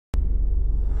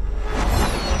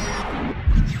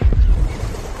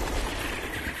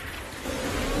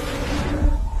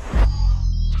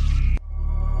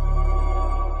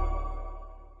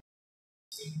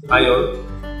Hi all,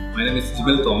 my name is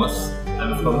Jimil Thomas. I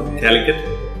am from Calicut.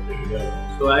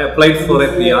 So I applied for a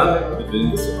PR, which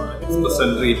is express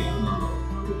entry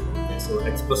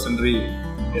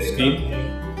scheme.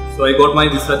 So I got my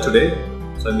visa today.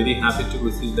 So I'm very happy to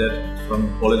receive that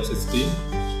from Polinsys team.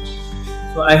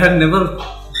 So I had never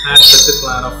had such a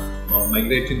plan of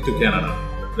migrating to Canada.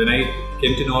 But when I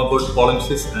came to know about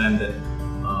Polinsys and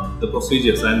the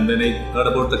procedures, and when I heard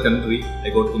about the country, I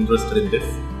got interested in this.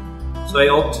 So I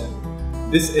opted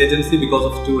this agency because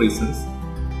of two reasons.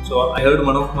 So I heard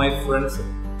one of my friends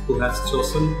who has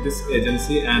chosen this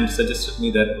agency and suggested me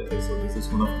that, okay, so this is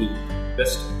one of the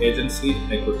best agency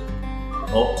I could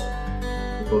opt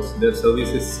because their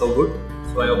service is so good.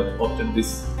 So I opted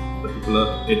this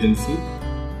particular agency.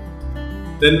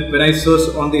 Then when I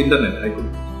searched on the internet, I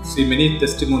could see many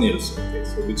testimonials, okay,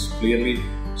 so which clearly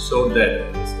showed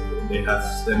that so they have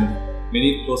sent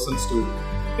many persons to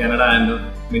Canada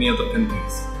and many other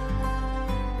countries.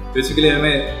 Basically, I am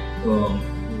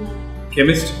a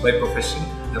chemist by profession.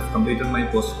 I have completed my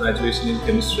post-graduation in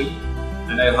chemistry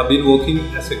and I have been working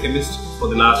as a chemist for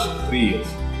the last 3 years.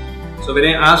 So when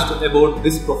I asked about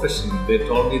this profession, they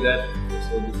told me that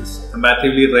so this is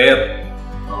comparatively rare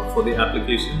for the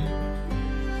application.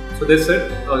 So they said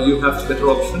you have better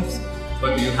options,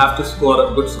 but you have to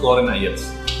score a good score in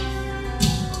IELTS.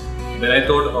 Then I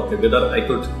thought, okay, whether I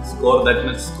could score that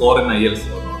much score in IELTS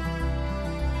or not.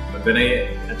 But when I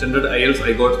attended IELTS,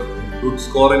 I got good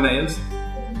score in IELTS.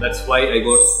 That's why I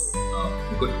got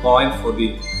a good point for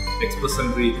the express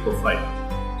entry profile.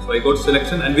 So I got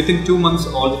selection, and within 2 months,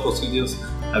 all the procedures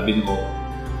have been over.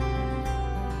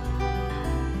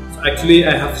 So actually,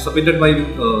 I have submitted my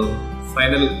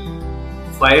final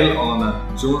file on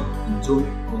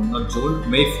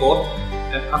May 4th,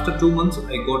 and after 2 months,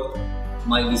 I got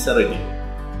my visa ready.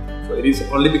 So it is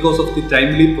only because of the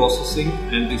timely processing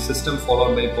and the system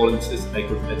followed by Polinsys I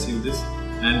could achieve this.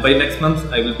 And by next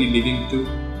month I will be leaving to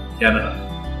Canada.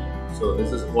 So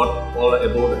this is what all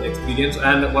about the experience.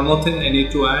 And one more thing I need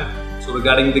to add. So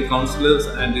regarding the counselors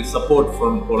and the support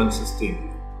from Polinsys team.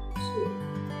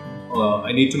 So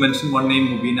I need to mention one name,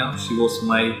 Mubina. She was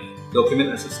my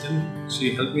document assistant.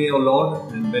 She helped me a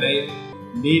lot, and when I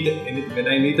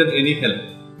needed any help,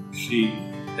 she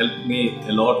helped me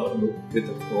a lot with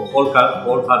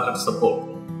wholehearted support.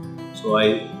 So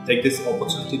I take this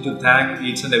opportunity to thank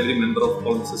each and every member of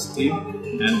Polinsys team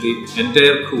and the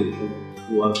entire crew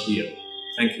who are here.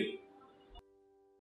 Thank you.